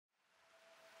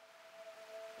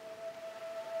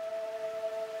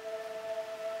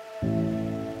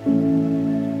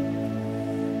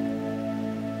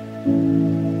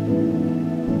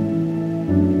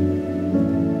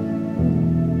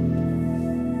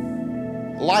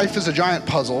life is a giant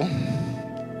puzzle,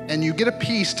 and you get a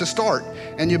piece to start,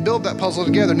 and you build that puzzle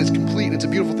together, and it's complete, and it's a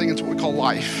beautiful thing. It's what we call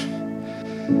life.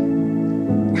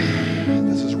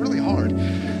 This is really hard.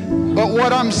 But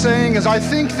what I'm saying is I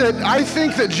think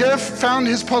that Jeff found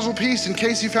his puzzle piece, and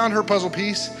Cayse found her puzzle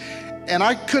piece, and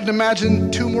I couldn't imagine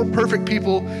two more perfect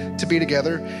people to be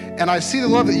together. And I see the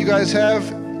love that you guys have,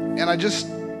 and I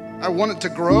want it to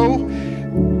grow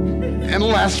and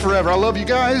last forever. I love you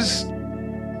guys.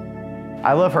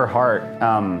 I love her heart.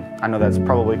 I know that's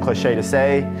probably cliche to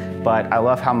say, but I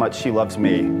love how much she loves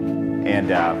me.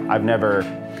 And I've never,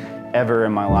 ever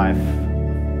in my life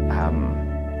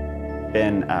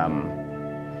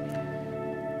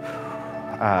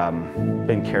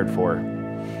been cared for.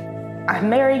 I'm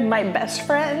marrying my best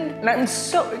friend, and I'm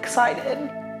so excited.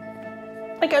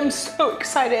 Like, I'm so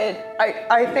excited.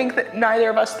 I think that neither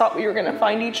of us thought we were gonna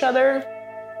find each other.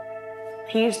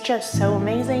 He's just so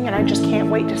amazing, and I just can't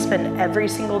wait to spend every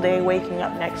single day waking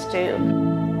up next to.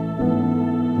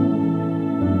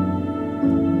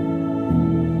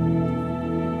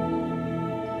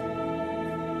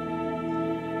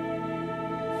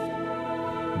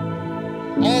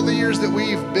 All the years that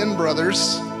we've been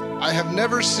brothers, I have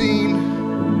never seen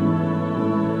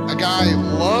a guy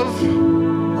love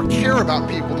or care about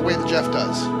people the way that Jeff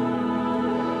does.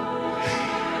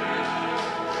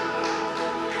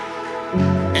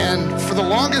 And for the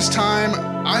longest time,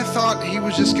 I thought he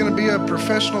was just gonna be a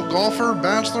professional golfer,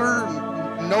 bachelor.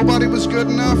 Nobody was good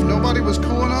enough, nobody was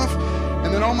cool enough.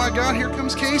 And then, oh my God, here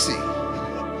comes Cayse.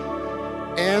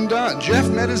 And Jeff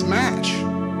met his match.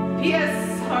 P.S.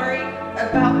 Sorry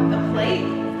about the plate.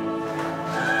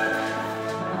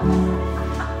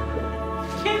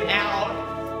 Get out.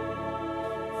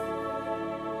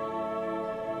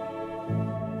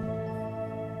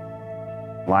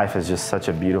 Life is just such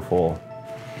a beautiful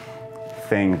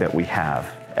thing that we have.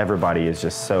 Everybody is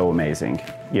just so amazing,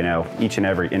 you know, each and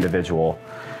every individual.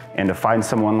 And to find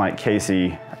someone like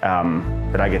Cayse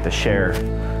that I get to share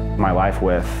my life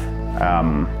with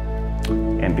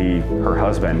and be her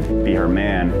husband, be her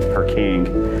man, her king,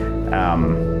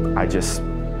 I just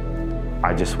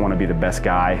want to be the best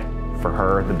guy for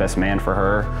her, the best man for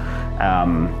her,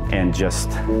 and just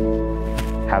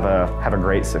have a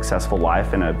great, successful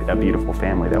life and a beautiful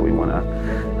family that we want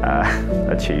to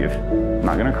achieve. I'm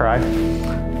not gonna cry,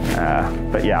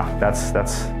 but yeah, that's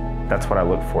what I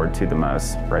look forward to the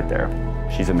most right there.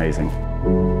 She's amazing.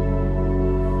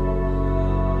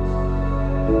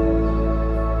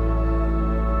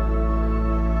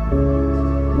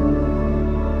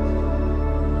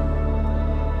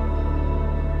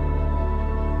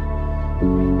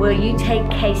 Will you take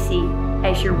Cayse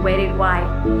as your wedded wife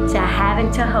to have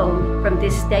and to hold from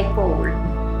this day forward,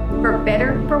 for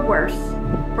better, for worse,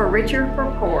 for richer, for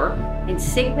poor, in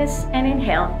sickness and in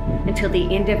health, until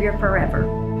the end of your forever?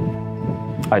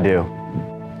 I do.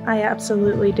 I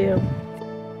absolutely do.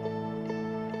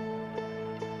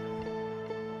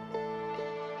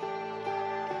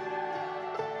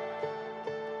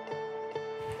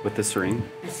 With this ring,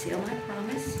 I seal my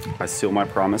promise I seal my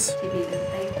promise to be the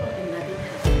faithful and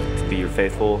loving husband. to be your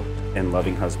faithful and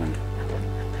loving husband.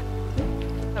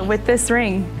 With this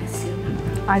ring,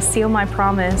 I seal my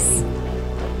promise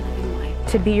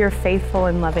to be your faithful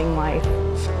and loving wife.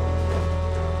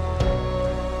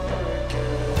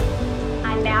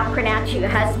 I now pronounce you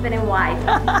husband and wife.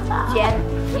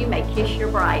 Jeff, you may kiss your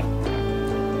bride.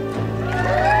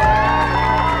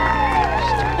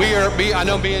 I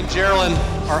know me and Geraldine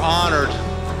are honored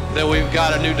that we've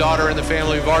got a new daughter in the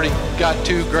family. We've already got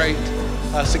two great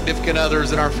significant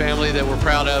others in our family that we're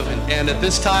proud of. And at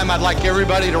this time, I'd like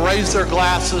everybody to raise their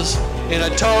glasses in a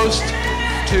toast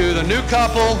to the new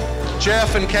couple,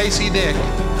 Jeff and Cayse Dick.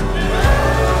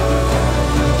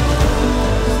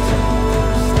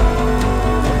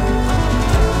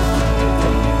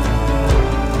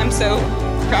 I'm so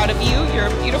proud of you. You're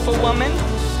a beautiful woman.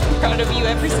 I'm proud of you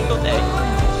every single day.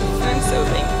 And I'm so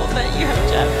thankful that you have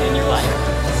Jeff in your life.